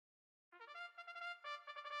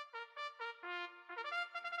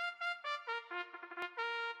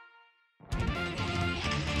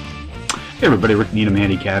Hey everybody, Rick Needham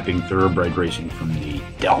handicapping thoroughbred racing from the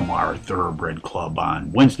Mar Thoroughbred Club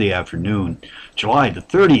on Wednesday afternoon, July the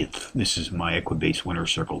 30th. This is my Equibase Winter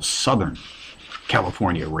Circle Southern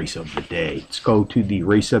California race of the day. Let's go to the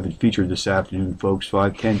race 7 feature this afternoon, folks.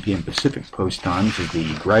 5:10 p.m. Pacific post time. This is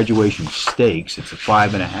the Graduation Stakes. It's a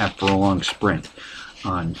 5.5 furlong sprint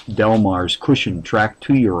on Del Mar's Cushion Track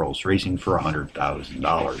 2-year-olds racing for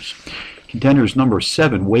 $100,000. Contenders number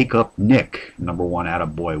 7, Wake Up Nick, number 1,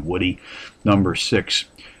 Attaboy Woody, number 6,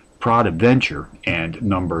 Prod Adventure, and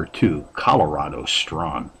number 2, Colorado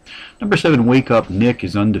Strong. Number 7, Wake Up Nick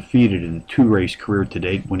is undefeated in a 2-race career to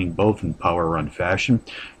date, winning both in power run fashion.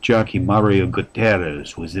 Jockey Mario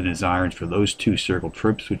Gutierrez was in his irons for those 2 circle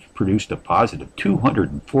trips, which produced a positive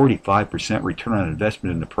 245% return on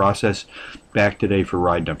investment in the process. Back today for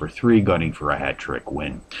ride number 3, gunning for a hat-trick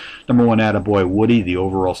win. Number 1, Attaboy Woody, the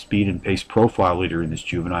overall speed and pace profile leader in this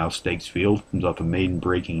juvenile stakes field, comes off a maiden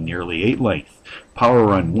breaking nearly 8-length power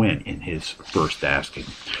run win in his first asking.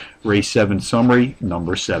 Race 7 summary,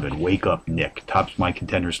 number 7, Wake Up Nick, tops my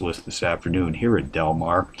contenders list this afternoon here at Del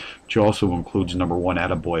Mar, which also includes number 1,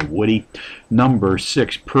 Attaboy Woody, number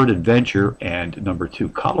 6, Prod Adventure, and number 2,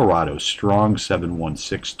 Colorado Strong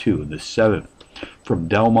 7162, the 7th. From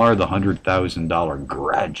Del Mar, the $100,000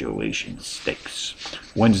 Graduation Stakes.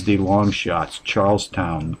 Wednesday long shots,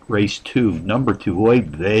 Charlestown, race 2, number 2, Oy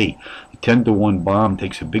Vey. 10-to-1 bomb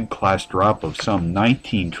takes a big class drop of some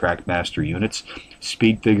 19 Trackmaster units.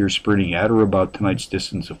 Speed figures sprinting at or about tonight's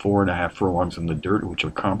distance of 4.5 furlongs on the dirt, which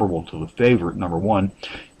are comparable to the favorite, number 1,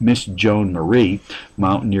 Miss Joan Marie.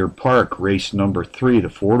 Mountaineer Park, race number 3, the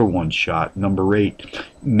 4-to-1 shot. Number 8,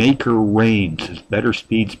 Maker Reigns, has better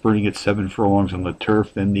speed sprinting at 7 furlongs on the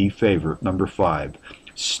turf than the favorite, number 5,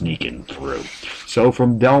 Sneaking Through. So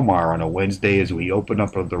from Del Mar on a Wednesday, as we open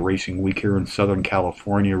up the racing week here in Southern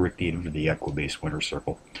California, Rick Needham for the Equibase Winter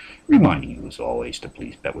Circle, reminding you as always to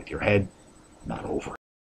please bet with your head, not over.